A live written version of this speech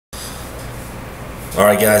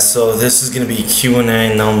Alright guys, so this is going to be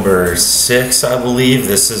Q&A number 6, I believe.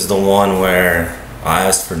 This is the one where I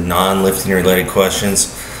asked for non-lifting related questions.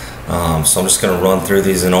 So I'm just going to run through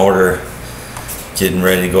these in order, getting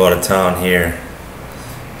ready to go out of town here.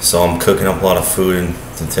 So I'm cooking up a lot of food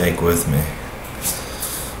to take with me.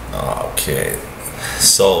 Okay,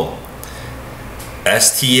 so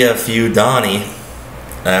STFU Donnie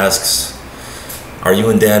asks, are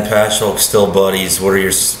you and Dan Paschalk still buddies? What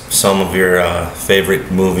are some of your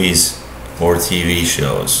favorite movies or TV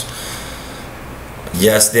shows?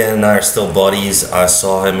 Yes, Dan and I are still buddies. I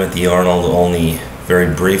saw him at the Arnold only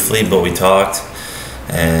very briefly, but we talked.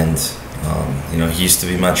 And, he used to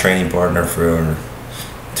be my training partner for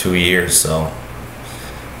 2 years, so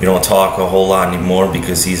we don't talk a whole lot anymore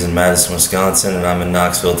because he's in Madison, Wisconsin, and I'm in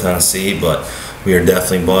Knoxville, Tennessee, but we are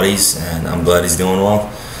definitely buddies, and I'm glad he's doing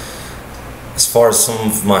well. As far as some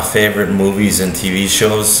of my favorite movies and TV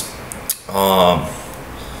shows, I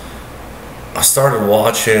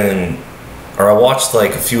watched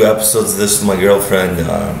like a few episodes of this with my girlfriend,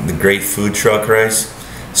 The Great Food Truck Race.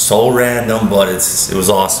 So random, but it was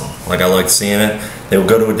awesome. Like, I liked seeing it. They would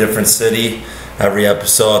go to a different city every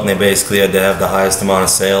episode, and they basically had to have the highest amount of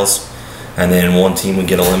sales, and then one team would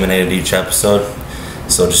get eliminated each episode.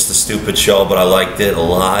 So just a stupid show, but I liked it a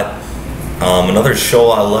lot. Another show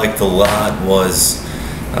I liked a lot was,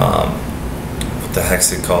 what the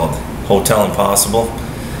heck's it called? Hotel Impossible,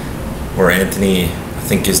 where Anthony, I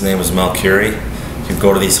think his name was Malcurie, he'd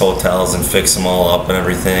go to these hotels and fix them all up and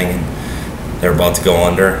everything, and they're about to go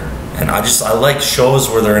under. And I like shows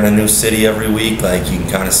where they're in a new city every week. Like, you can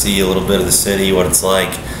kind of see a little bit of the city, what it's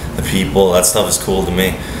like, the people. That stuff is cool to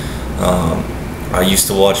me. I used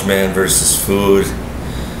to watch Man vs. Food.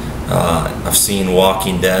 I've seen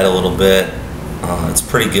Walking Dead a little bit. It's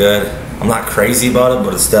pretty good. I'm not crazy about it,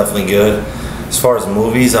 but it's definitely good. As far as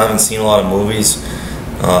movies, I haven't seen a lot of movies.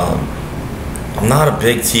 I'm not a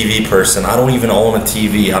big TV person. I don't even own a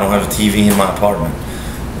TV. I don't have a TV in my apartment.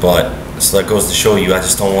 But so that goes to show you, I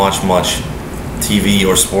just don't watch much TV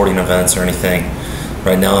or sporting events or anything.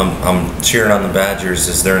 Right now I'm cheering on the Badgers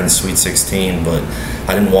as they're in the Sweet 16, but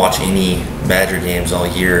I didn't watch any Badger games all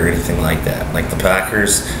year or anything like that. Like the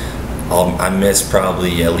Packers, I missed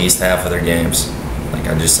probably at least half of their games. Like,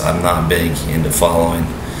 I'm not big into following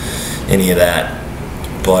any of that.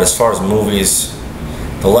 But as far as movies,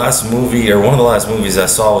 one of the last movies I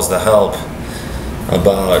saw was The Help,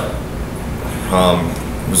 about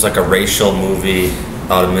it was like a racial movie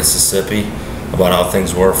out of Mississippi about how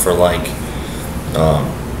things were for like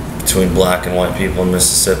between black and white people in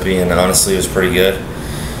Mississippi, and honestly it was pretty good.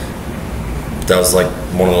 That was like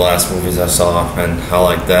one of the last movies I saw, and I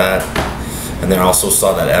liked that. And then I also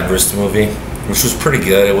saw that Everest movie, which was pretty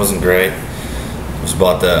good. It wasn't great. It was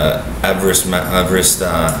about the Everest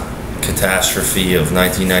catastrophe of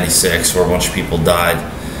 1996, where a bunch of people died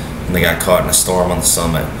and they got caught in a storm on the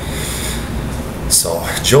summit. So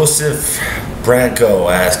Joseph Branco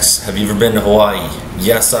asks, have you ever been to Hawaii?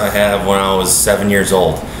 Yes, I have, when I was 7 years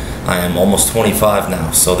old. I am almost 25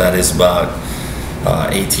 now, so that is about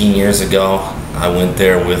 18 years ago. I went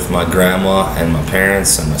there with my grandma and my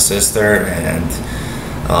parents and my sister, and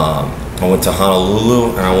I went to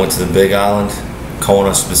Honolulu, and I went to the Big Island,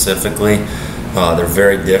 Kona specifically. They're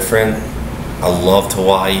very different. I loved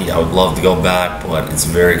Hawaii. I would love to go back, but it's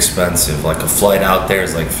very expensive. Like, a flight out there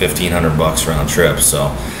is like $1,500 round trip,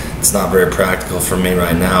 so it's not very practical for me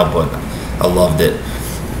right now, but I loved it.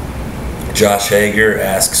 Josh Hager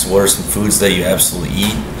asks, what are some foods that you absolutely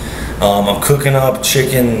eat? I'm cooking up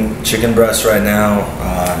chicken breast right now.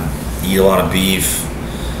 Eat a lot of beef,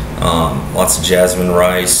 lots of jasmine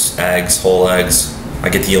rice, eggs, whole eggs. I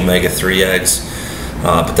get the omega-3 eggs,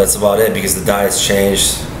 but that's about it because the diet's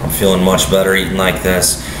changed. I'm feeling much better eating like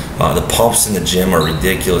this. The pumps in the gym are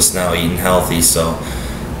ridiculous now, eating healthy, so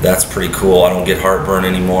that's pretty cool. I don't get heartburn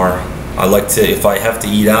anymore. If I have to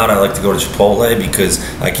eat out, I like to go to Chipotle because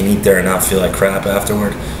I can eat there and not feel like crap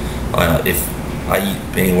afterward. If I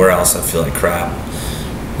eat anywhere else, I feel like crap.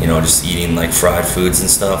 Just eating like fried foods and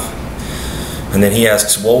stuff. And then he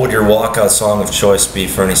asks, what would your walkout song of choice be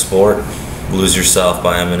for any sport? Lose Yourself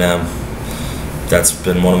by Eminem. That's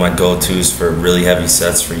been one of my go-tos for really heavy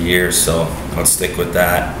sets for years, so I'll stick with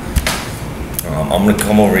that. I'm gonna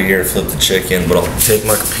come over here and flip the chicken, but I'll take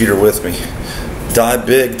my computer with me. Die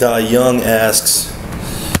Big, Die Young asks,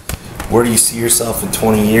 where do you see yourself in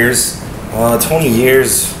 20 years? 20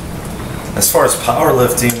 years, as far as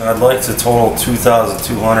powerlifting, I'd like to total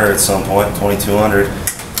 2,200 at some point, 2,200.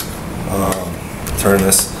 Turn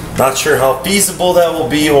this. Not sure how feasible that will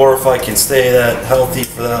be, or if I can stay that healthy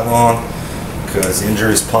for that long, because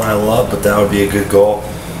injuries pile up, but that would be a good goal.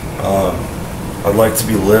 I'd like to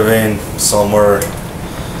be living somewhere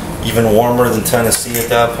even warmer than Tennessee at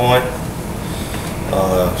that point.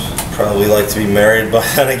 Probably like to be married by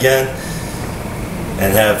then again,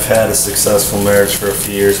 and have had a successful marriage for a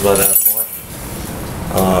few years by that point.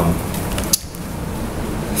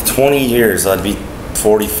 20 years, I'd be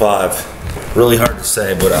 45. Really hard to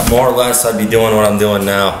say, but more or less I'd be doing what I'm doing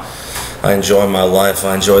now. I enjoy my life.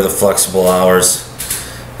 I enjoy the flexible hours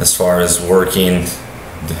as far as working,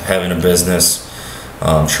 having a business,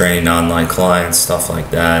 training online clients, stuff like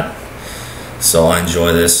that. So I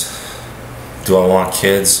enjoy this. Do I want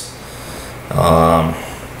kids? I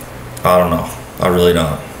don't know. I really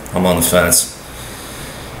don't. I'm on the fence.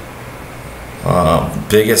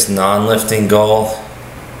 Biggest non-lifting goal?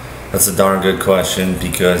 That's a darn good question,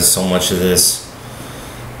 because so much of this,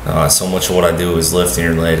 so much of what I do is lifting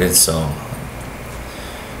related. So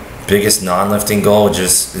biggest non-lifting goal,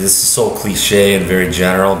 just, this is so cliche and very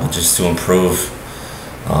general, but just to improve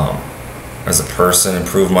as a person,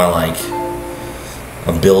 improve my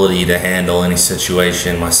ability to handle any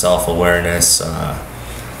situation, my self-awareness, I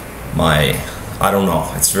don't know,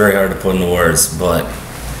 it's very hard to put into words, but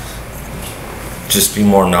just be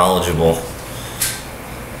more knowledgeable.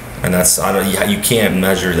 And that's, you can't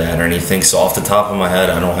measure that or anything, so off the top of my head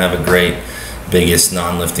I don't have a great biggest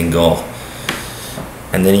non-lifting goal.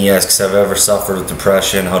 And then he asks, have I ever suffered with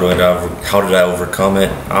depression? How did I overcome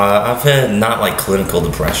it? I've had not like clinical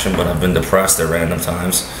depression, but I've been depressed at random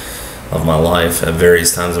times of my life, at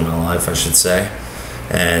various times in my life I should say.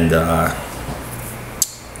 And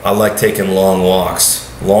I like taking long walks.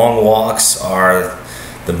 Long walks are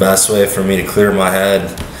the best way for me to clear my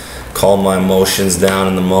head, calm my emotions down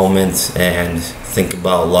in the moment, and think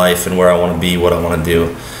about life and where I want to be, what I want to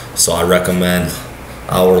do. So I recommend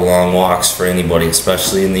hour-long walks for anybody,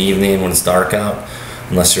 especially in the evening when it's dark out,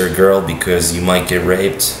 unless you're a girl, because you might get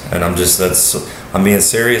raped. And I'm being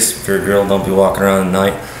serious. If you're a girl, don't be walking around at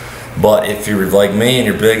night. But if you're like me and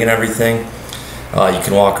you're big and everything, you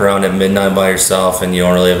can walk around at midnight by yourself and you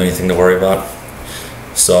don't really have anything to worry about.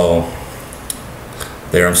 So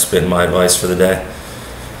there, I'm spitting my advice for the day.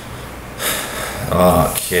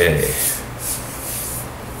 Okay.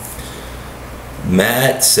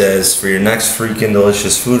 Matt says, for your next freaking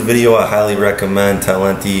delicious food video, I highly recommend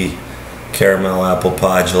Talenti caramel apple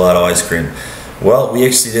pie gelato ice cream. Well, we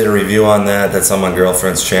actually did a review on that. That's on my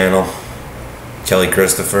girlfriend's channel, Kelly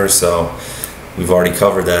Christopher, so we've already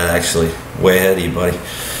covered that actually. Way ahead of you, buddy.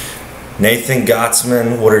 Nathan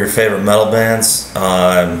Gottsman, what are your favorite metal bands?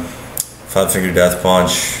 Five Finger Death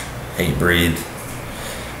Punch, Hatebreed.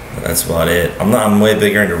 That's about it. I'm way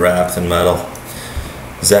bigger into rap than metal.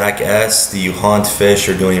 Zach S, do you hunt, fish,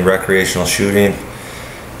 or do any recreational shooting?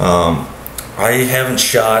 I haven't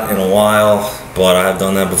shot in a while, but I have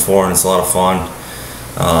done that before and it's a lot of fun.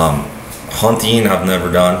 Hunting, I've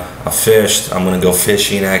never done. I fished. I'm going to go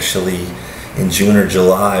fishing actually in June or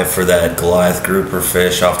July for that Goliath grouper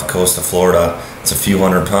fish off the coast of Florida. It's a few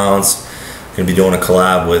hundred pounds. I'm going to be doing a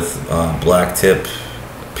collab with Black Tip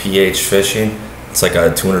PH Fishing. It's like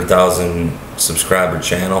a 200,000 subscriber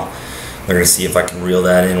channel. They're going to see if I can reel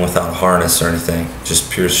that in without a harness or anything.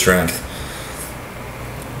 Just pure strength.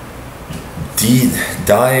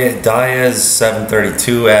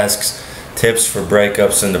 Diaz732 asks, tips for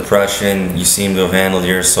breakups and depression. You seem to have handled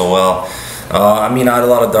yours so well. I mean, I had a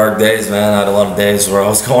lot of dark days, man. I had a lot of days where I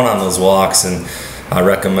was going on those walks, and I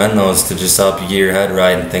recommend those to just help you get your head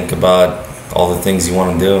right and think about all the things you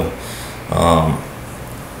want to do.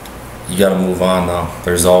 You got to move on, though.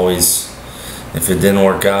 There's always, if it didn't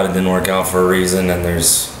work out, it didn't work out for a reason, and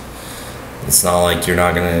it's not like you're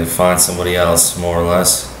not going to find somebody else, more or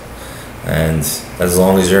less. And as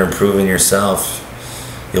long as you're improving yourself,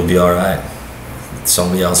 you'll be all right.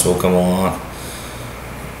 Somebody else will come along.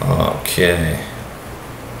 Okay.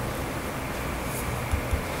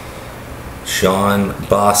 Sean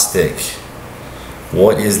Bostic,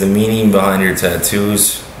 what is the meaning behind your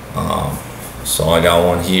tattoos? So I got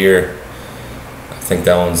one here. I think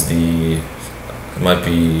that one's it might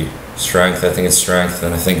be strength. I think it's strength,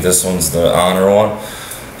 and I think this one's the honor one.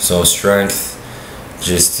 So strength,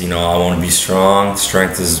 just, I want to be strong.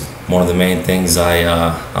 Strength is one of the main things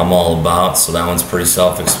I'm all about, so that one's pretty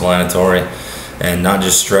self-explanatory. And not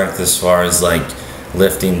just strength as far as like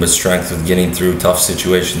lifting, but strength with getting through tough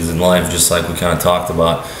situations in life, just like we kind of talked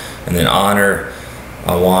about. And then honor,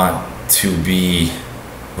 I want to be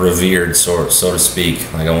revered, so to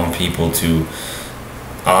speak. Like, I want people to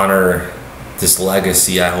honor this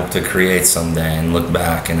legacy I hope to create someday and look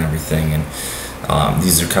back and everything. And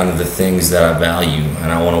these are kind of the things that I value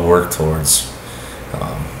and I want to work towards.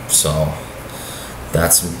 So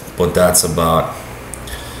that's what that's about.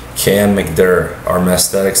 Cam McDur, are my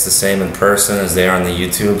aesthetics the same in person as they are on the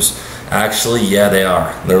YouTubes? Actually, yeah, they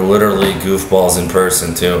are. They're literally goofballs in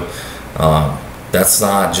person too. That's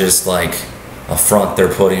not just like a front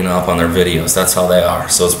they're putting up on their videos. That's how they are.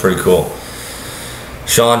 So it's pretty cool.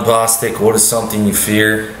 Sean Bostic, what is something you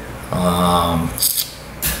fear?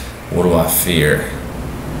 What do I fear?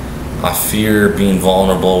 I fear being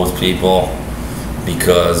vulnerable with people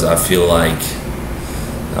because I feel like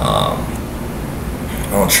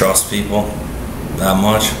I don't trust people that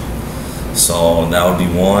much. So that would be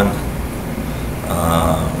one.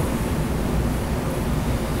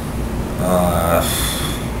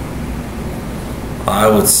 I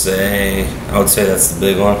would say that's the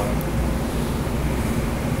big one.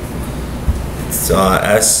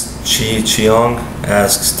 S. Cheong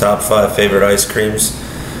asks top 5 favorite ice creams.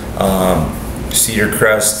 Cedar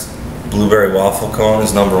Crest Blueberry Waffle Cone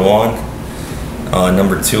is number 1.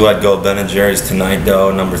 Number 2, I'd go Ben & Jerry's Tonight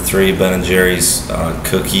Dough. Number 3, Ben & Jerry's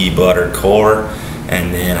Cookie Butter Core.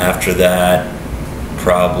 And then after that,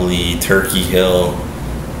 probably Turkey Hill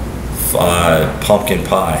Pumpkin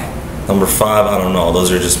Pie. Number 5, I don't know.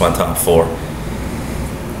 Those are just my top 4.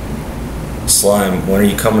 Slime, when are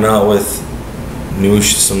you coming out with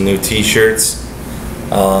some new t-shirts?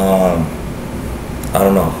 I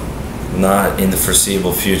don't know. Not in the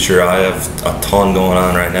foreseeable future. I have a ton going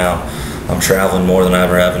on right now. I'm traveling more than I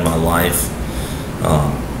ever have in my life.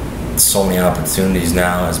 So many opportunities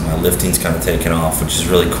now as my lifting's kind of taken off, which is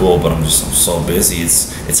really cool, but I'm so busy.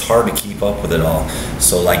 It's hard to keep up with it all.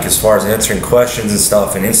 So like as far as answering questions and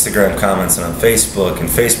stuff and Instagram comments and on Facebook and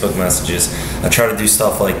Facebook messages, I try to do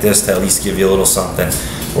stuff like this to at least give you a little something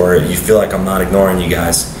where you feel like I'm not ignoring you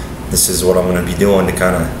guys. This is what I'm going to be doing to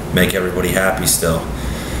kind of make everybody happy still.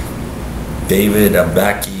 David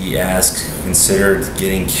Abaki asks, considered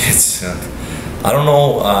getting kids. I don't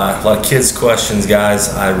know, like kids questions, guys,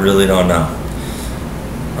 I really don't know.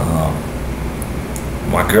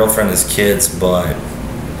 My girlfriend has kids, but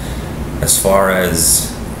as far as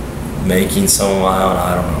making some of my own,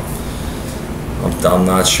 I don't know. I'm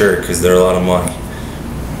not sure because they're a lot of money.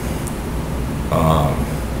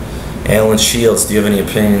 Alan Shields, do you have any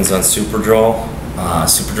opinions on Superdrol?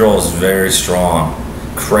 Superdrol is very strong.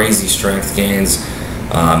 Crazy strength gains.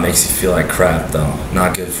 Makes you feel like crap though.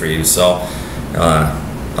 Not good for you. So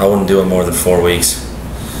I wouldn't do it more than 4 weeks.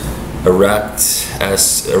 Erect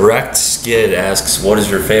Skid asks, what is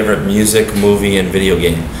your favorite music, movie, and video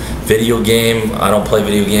game? Video game, I don't play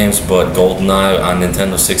video games, but GoldenEye on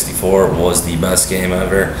Nintendo 64 was the best game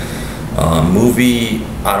ever. Movie,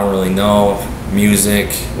 I don't really know. Music,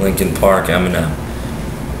 Linkin Park, Eminem.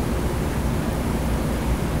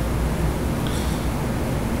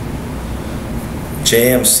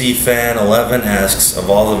 JMC Fan 11 asks, of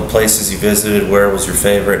all the places you visited, where was your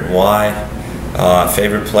favorite and why?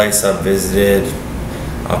 Favorite place I've visited,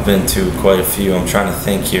 I've been to quite a few. I'm trying to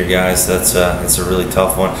think here, guys. That's a really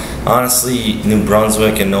tough one. Honestly, New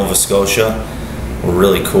Brunswick and Nova Scotia were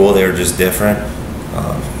really cool. They were just different.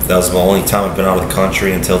 That was the only time I've been out of the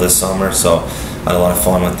country until this summer, so I had a lot of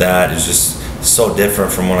fun with that. It's just so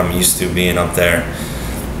different from what I'm used to being up there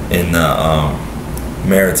in the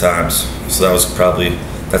Maritimes. So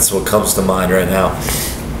that's what comes to mind right now.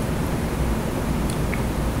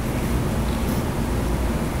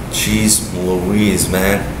 Jeez Louise,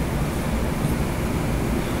 man.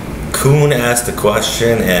 Kuhn asked a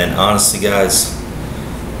question, and honestly, guys,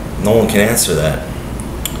 no one can answer that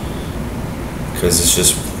because it's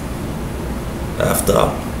just effed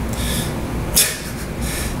up.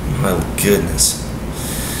 My goodness.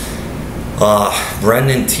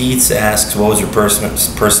 Brendan Teets asks, what was your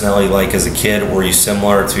personality like as a kid? Were you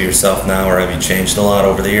similar to yourself now, or have you changed a lot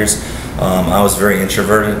over the years? I was very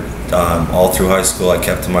introverted. All through high school, I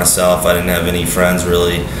kept to myself. I didn't have any friends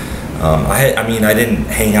really. I didn't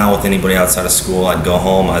hang out with anybody outside of school. I'd go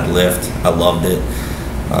home, I'd lift. I loved it.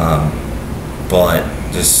 But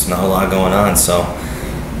just not a lot going on. So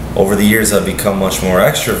over the years, I've become much more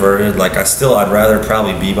extroverted. Like I'd rather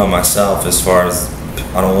probably be by myself as far as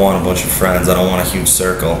I don't want a bunch of friends. I don't want a huge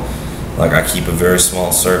circle. Like I keep a very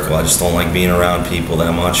small circle. I just don't like being around people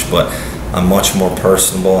that much. But I'm much more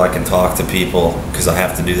personable. I can talk to people because I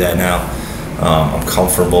have to do that now. I'm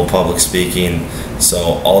comfortable public speaking.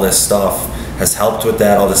 So all this stuff has helped with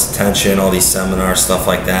that. All this attention, all these seminars, stuff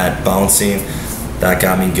like that, bouncing, that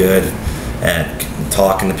got me good at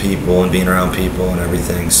talking to people and being around people and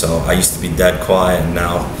everything. So I used to be dead quiet, and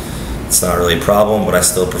now it's not really a problem, but I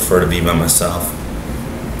still prefer to be by myself.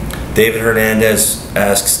 David Hernandez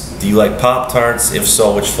asks, do you like Pop-Tarts? If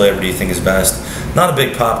so, which flavor do you think is best? Not a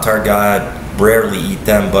big Pop-Tart guy. I rarely eat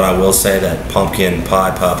them, but I will say that pumpkin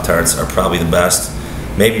pie Pop-Tarts are probably the best.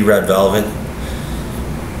 Maybe Red Velvet.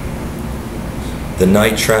 The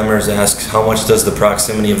Night Tremors asks, how much does the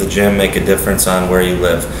proximity of the gym make a difference on where you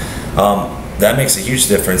live? That makes a huge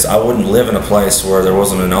difference. I wouldn't live in a place where there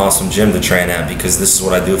wasn't an awesome gym to train at, because this is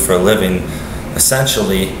what I do for a living.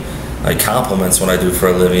 Essentially, it complements what I do for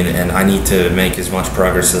a living, and I need to make as much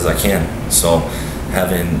progress as I can. So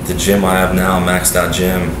having the gym I have now, Maxed Out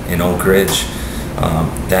Gym in Oak Ridge,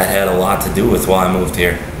 that had a lot to do with why I moved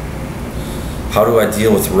here. How do I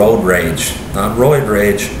deal with road rage? Not roid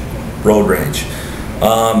rage, road rage.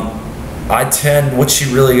 What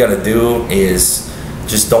you really got to do is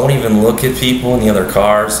just don't even look at people in the other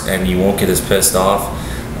cars, and you won't get as pissed off.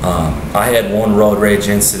 I had one road rage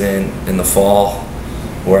incident in the fall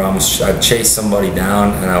where I chased somebody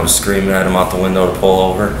down and I was screaming at him out the window to pull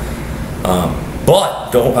over. But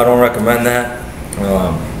I don't recommend that,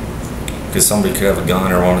 because somebody could have a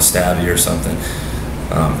gun or want to stab you or something.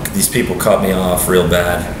 These people cut me off real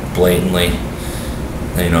bad, blatantly,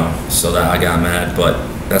 so that I got mad. But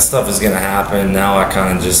that stuff is gonna happen. Now I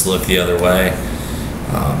kind of just look the other way.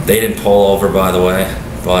 They didn't pull over, by the way,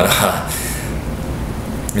 but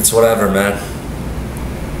it's whatever, man.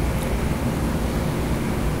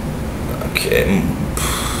 Okay.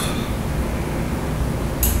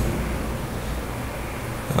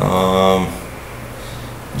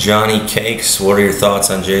 Johnny Cakes, what are your thoughts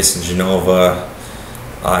on Jason Genova?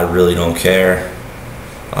 I really don't care.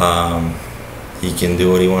 He can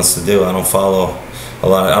do what he wants to do. I don't follow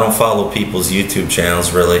people's YouTube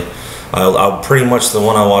channels, really. I'm pretty much the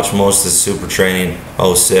one I watch most is Super Training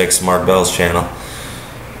 06, Mark Bell's channel.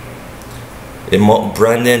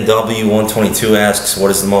 Brendan W122 asks, what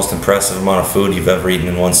is the most impressive amount of food you've ever eaten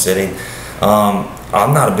in one sitting?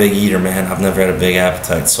 I'm not a big eater, man. I've never had a big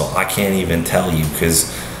appetite, so I can't even tell you, because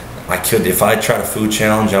if I tried a food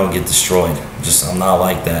challenge, I would get destroyed. I'm not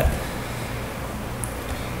like that.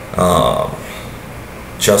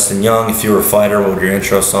 Justin Young, if you were a fighter, what would your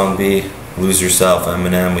intro song be? Lose Yourself,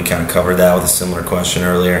 Eminem. We kind of covered that with a similar question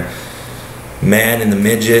earlier. Man in the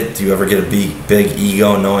Midget, do you ever get a big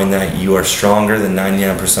ego knowing that you are stronger than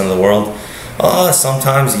 99% of the world?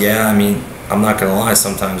 Sometimes, yeah. I mean, I'm not gonna lie,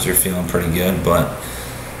 sometimes you're feeling pretty good, but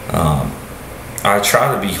I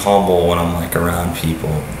try to be humble when I'm like around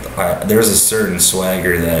people. There's a certain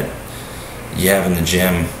swagger that you have in the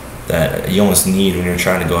gym that you almost need when you're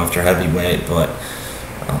trying to go after heavyweight, but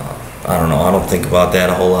I don't know, I don't think about that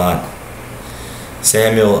a whole lot.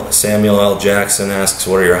 Samuel L. Jackson asks,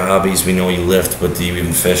 what are your hobbies? We know you lift, but do you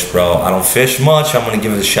even fish, bro? I don't fish much. I'm gonna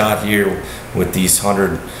give it a shot here with these few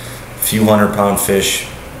 100-pound fish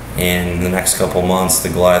in the next couple months, the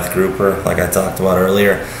Goliath grouper, like I talked about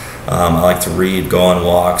earlier. I like to read, go on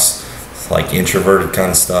walks, like introverted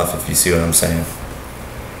kind of stuff, if you see what I'm saying.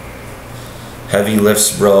 Heavy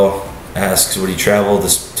Lifts Bro asks, would you travel to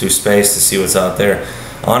space to see what's out there?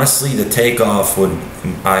 Honestly, the takeoff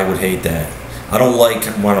I would hate that. I don't like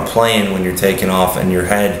on a plane when you're taking off and your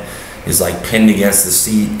head is like pinned against the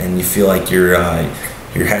seat and you feel like your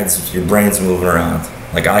brain's moving around.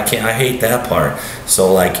 Like I hate that part.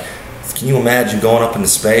 So like, can you imagine going up into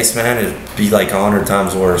space, man? It'd be like 100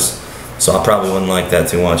 times worse. So I probably wouldn't like that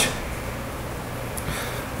too much.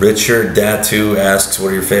 Richard Datu asks,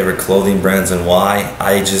 what are your favorite clothing brands and why?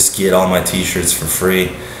 I just get all my t-shirts for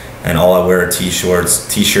free, and all I wear are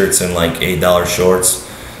t-shirts and like $8 shorts,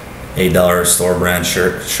 $8 store brand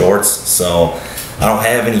shorts. So I don't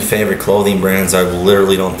have any favorite clothing brands. I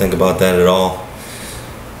literally don't think about that at all.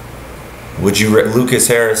 Lucas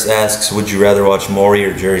Harris asks, would you rather watch Maury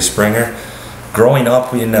or Jerry Springer? Growing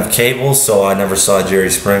up, we didn't have cable, so I never saw Jerry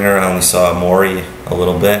Springer. I only saw Maury a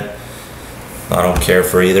little bit. I don't care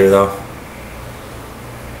for either, though.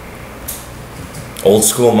 Old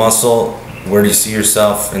School Muscle, where do you see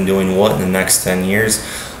yourself in doing what in the next 10 years?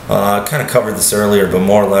 I kind of covered this earlier, but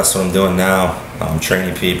more or less what I'm doing now. I'm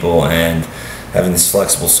training people and having this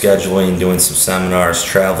flexible scheduling, doing some seminars,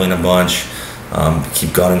 traveling a bunch,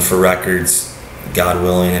 keep gunning for records, God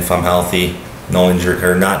willing, if I'm healthy, no injury,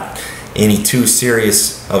 or not any too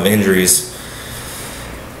serious of injuries.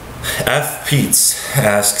 F. Peets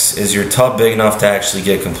asks, is your tub big enough to actually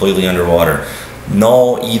get completely underwater?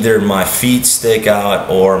 No, either my feet stick out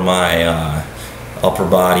or my upper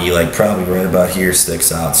body, like probably right about here,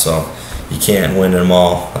 sticks out. So you can't win them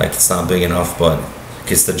all. Like it's not big enough, but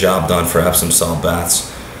gets the job done for Epsom salt baths.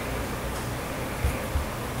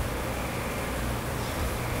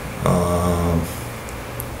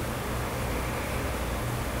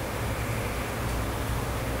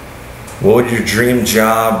 What would your dream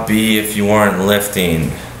job be if you weren't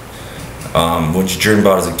lifting? What did you dream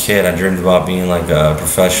about as a kid? I dreamed about being like a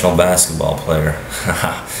professional basketball player.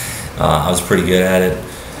 I was pretty good at it.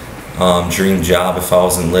 Dream job if I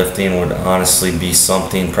wasn't lifting would honestly be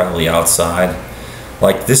something probably outside.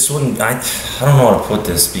 Like this wouldn't, I don't know how to put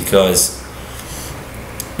this, because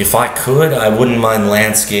if I could, I wouldn't mind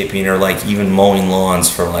landscaping or like even mowing lawns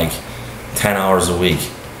for like 10 hours a week.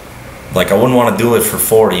 Like I wouldn't want to do it for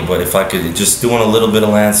 40, but if I could, just doing a little bit of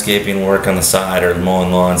landscaping work on the side or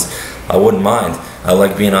mowing lawns, I wouldn't mind. I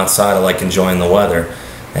like being outside, I like enjoying the weather.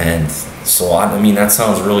 And so, I mean, that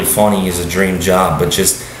sounds really funny as a dream job, but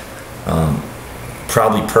just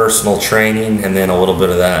probably personal training and then a little bit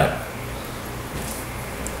of that.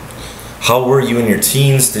 How were you in your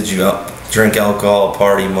teens? Did you drink alcohol,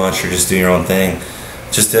 party much, or just do your own thing?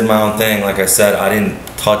 Just did my own thing. Like I said, I didn't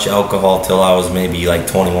touch alcohol till I was maybe like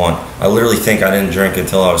 21. I literally think I didn't drink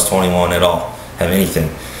until I was 21 at all, have anything.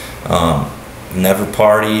 Never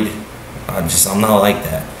partied. I'm not like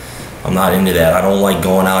that. I'm not into that. I don't like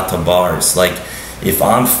going out to bars. Like if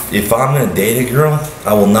I'm gonna date a girl,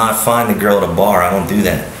 I will not find a girl at a bar. I don't do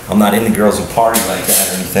that. I'm not into girls who party like that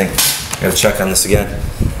or anything. I gotta check on this again.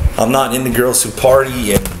 I'm not into girls who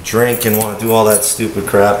party and drink and want to do all that stupid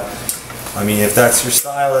crap. I mean, if that's your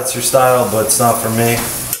style, that's your style, but it's not for me.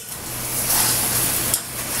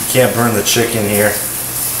 You can't burn the chicken here.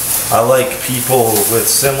 I like people with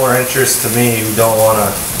similar interests to me who don't want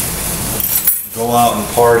to go out and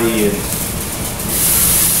party and...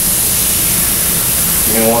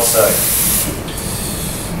 Give me one sec.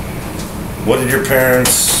 What did your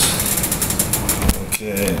parents...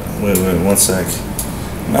 Okay, wait, one sec.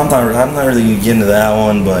 I'm not really gonna get into that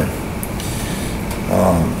one, but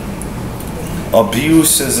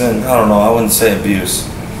abuse isn't, I don't know, I wouldn't say abuse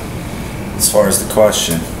as far as the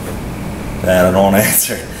question that I don't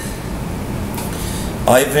answer.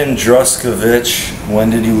 Ivan Druskovich, when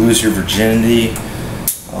did you lose your virginity?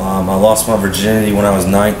 I lost my virginity when I was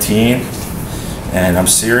 19, and I'm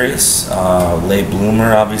serious. Late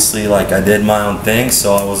bloomer, obviously, like I did my own thing,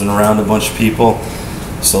 so I wasn't around a bunch of people,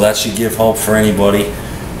 so that should give hope for anybody.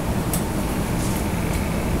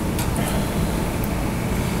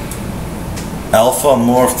 Alpha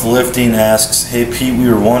Morphed Lifting asks, hey Pete, we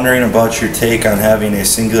were wondering about your take on having a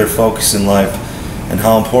singular focus in life and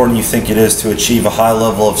how important you think it is to achieve a high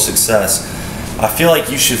level of success. I feel like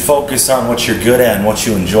you should focus on what you're good at and what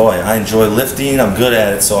you enjoy. I enjoy lifting, I'm good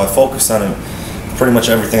at it, so I focus on it, pretty much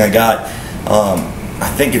everything I got. I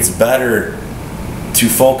think it's better to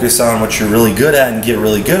focus on what you're really good at and get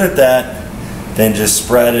really good at that than just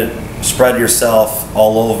spread yourself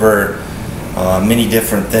all over many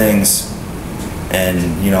different things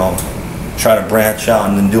and, you know, try to branch out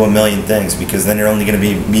and then do a million things, because then you're only going to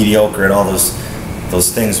be mediocre at all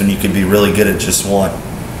those things when you could be really good at just one.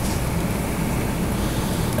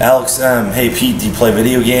 Alex M, hey Pete, do you play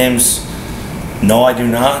video games? No, I do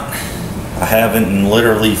not. I haven't in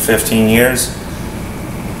literally 15 years.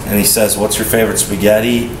 And he says, what's your favorite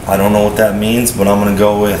spaghetti? I don't know what that means, but I'm going to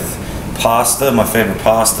go with pasta. My favorite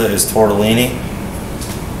pasta is tortellini.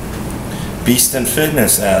 Beast in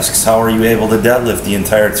Fitness asks, how are you able to deadlift the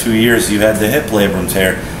entire 2 years you had the hip labrum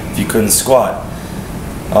tear if you couldn't squat?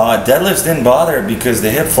 Deadlifts didn't bother because the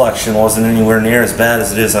hip flexion wasn't anywhere near as bad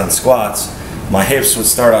as it is on squats. My hips would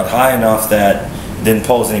start out high enough that it didn't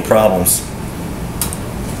pose any problems.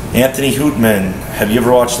 Anthony Hootman, have you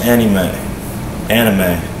ever watched anime?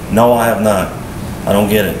 No, I have not. I don't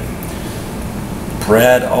get it.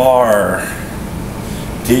 Brad R,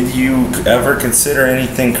 did you ever consider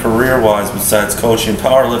anything career-wise besides coaching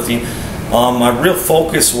powerlifting? My real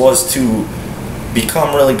focus was to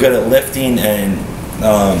become really good at lifting and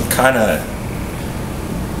kind of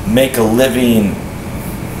make a living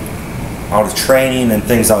out of training and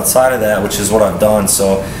things outside of that, which is what I've done.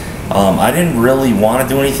 So I didn't really want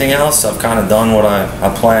to do anything else. I've kind of done what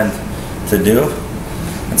I planned to do,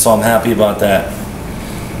 and so I'm happy about that.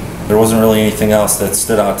 There wasn't really anything else that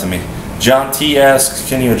stood out to me. John T asks,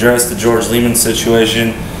 can you address the George Lehman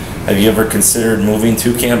situation? Have you ever considered moving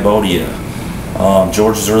to Cambodia?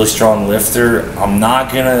 George is a really strong lifter. I'm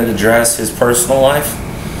not going to address his personal life,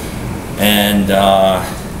 and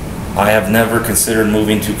I have never considered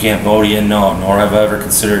moving to Cambodia, no, nor have I ever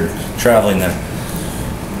considered traveling there.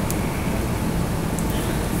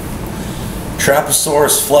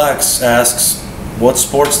 Traposaurus Flex asks, what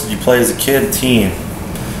sports did you play as a kid, teen?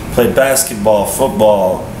 Played basketball,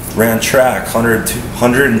 football, ran track,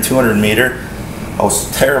 100 and 200 meter. I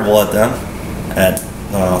was terrible at them, at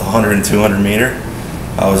 100 and 200 meter.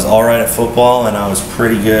 I was alright at football, and I was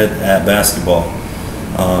pretty good at basketball.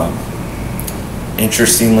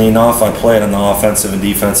 Interestingly enough, I played on the offensive and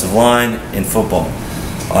defensive line in football.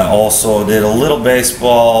 I also did a little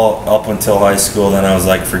baseball up until high school, then I was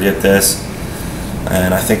like, forget this.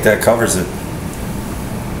 And I think that covers it.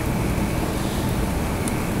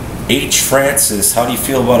 H. Francis, how do you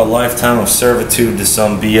feel about a lifetime of servitude to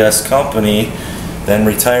some BS company, then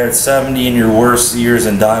retire at 70 in your worst years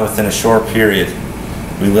and die within a short period?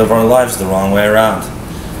 We live our lives the wrong way around.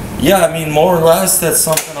 Yeah, I mean, more or less, that's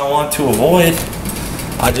something I want to avoid.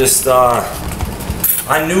 I just, I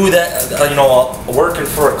knew that, you know, working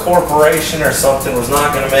for a corporation or something was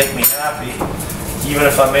not going to make me happy, even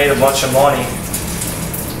if I made a bunch of money.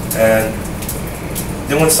 And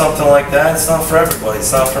doing something like that, it's not for everybody.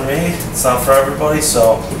 It's not for me. It's not for everybody.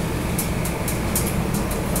 So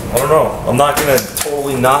I don't know. I'm not gonna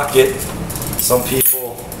totally knock it. Some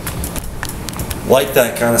people like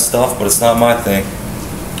that kind of stuff, but it's not my thing.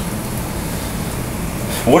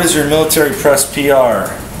 What is your military press PR?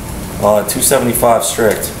 275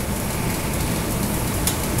 strict.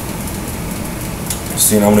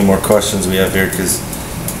 Seeing how many more questions we have here, because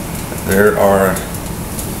there are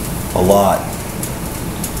a lot.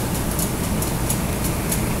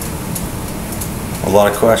 A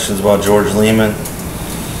lot of questions about George Lehman.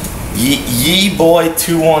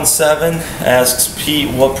 Yeboy217 asks, Pete,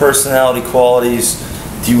 what personality qualities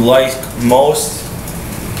do you like most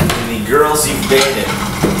in the girls you've dated?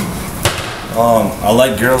 I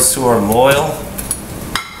like girls who are loyal.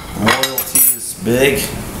 Loyalty is big.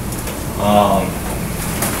 I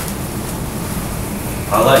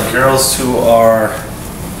like girls who are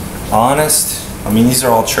honest. I mean, these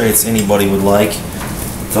are all traits anybody would like.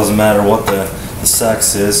 It doesn't matter what the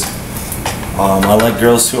sex is. I like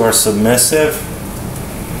girls who are submissive.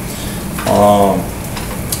 I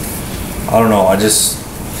don't know, I just,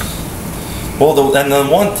 well, and the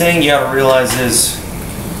one thing you gotta realize is,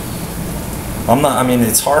 I mean,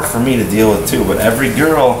 it's hard for me to deal with too, but every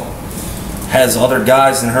girl has other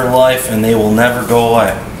guys in her life and they will never go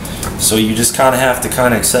away. So you just kind of have to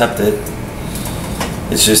kind of accept it.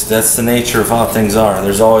 It's just, that's the nature of how things are.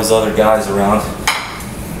 There's always other guys around.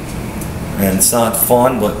 And it's not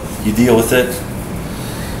fun, but you deal with it.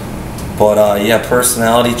 But yeah,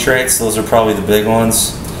 personality traits, those are probably the big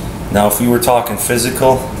ones. Now if we were talking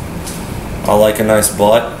physical, I like a nice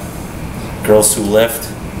butt. Girls who lift.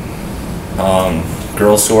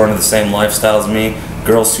 Girls who are into the same lifestyle as me.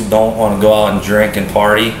 Girls who don't want to go out and drink and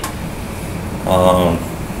party.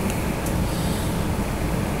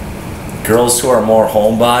 Girls who are more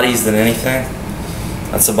homebodies than anything.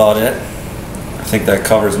 That's about it. I think that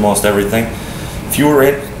covers most everything. If you were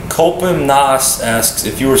in, Kopim Nas asks,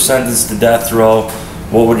 if you were sentenced to death row,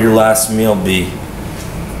 what would your last meal be?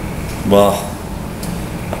 Well,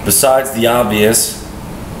 besides the obvious,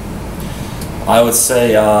 I would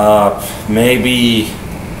say maybe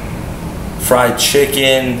fried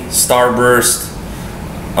chicken, Starburst,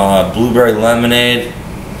 blueberry lemonade,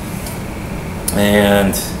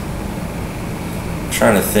 and I'm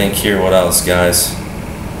trying to think here what else, guys.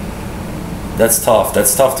 That's tough.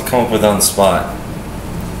 That's tough to come up with on the spot.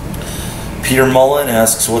 Peter Mullen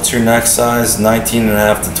asks, what's your neck size?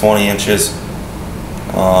 19.5 to 20 inches.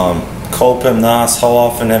 Kopim Nas, how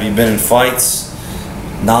often have you been in fights?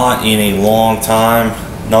 Not in a long time.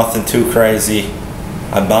 Nothing too crazy.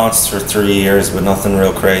 I bounced for 3 years, but nothing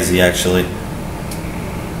real crazy actually.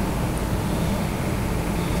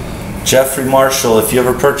 Jeffrey Marshall, if you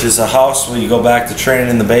ever purchase a house, will you go back to training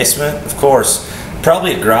in the basement? Of course.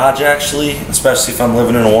 Probably a garage actually, especially if I'm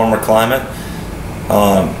living in a warmer climate.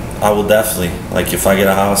 I will definitely, like if I get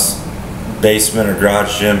a house, basement or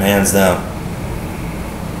garage gym, hands down.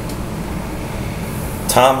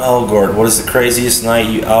 Tom Elgord, what is the craziest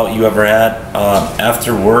night out you ever had?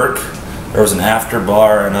 After work, there was an after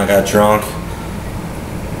bar and I got drunk,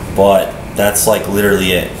 but that's like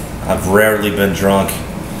literally it. I've rarely been drunk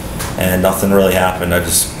and nothing really happened. I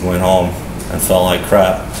just went home and felt like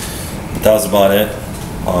crap. But that was about it.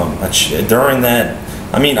 During that,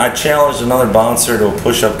 I mean, I challenged another bouncer to a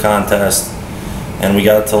push-up contest, and we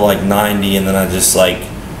got to like 90, and then I just like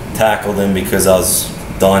tackled him because I was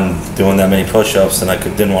done doing that many push-ups and I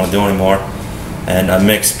didn't want to do anymore. And I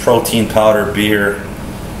mixed protein powder, beer,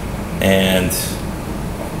 and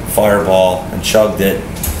Fireball and chugged it.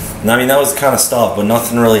 And I mean, that was the kind of stuff, but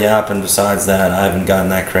nothing really happened besides that. I haven't gotten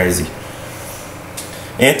that crazy.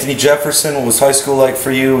 Anthony Jefferson, what was high school like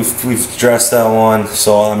for you? We've addressed that one,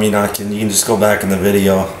 so I mean, you can just go back in the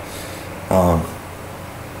video. I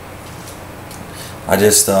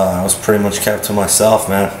was pretty much kept to myself,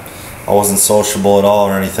 man. I wasn't sociable at all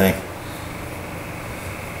or anything.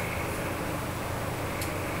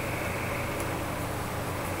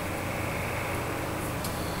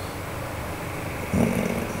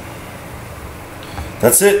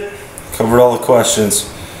 That's it. Covered all the questions.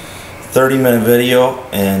 30-minute video,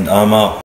 and I'm out.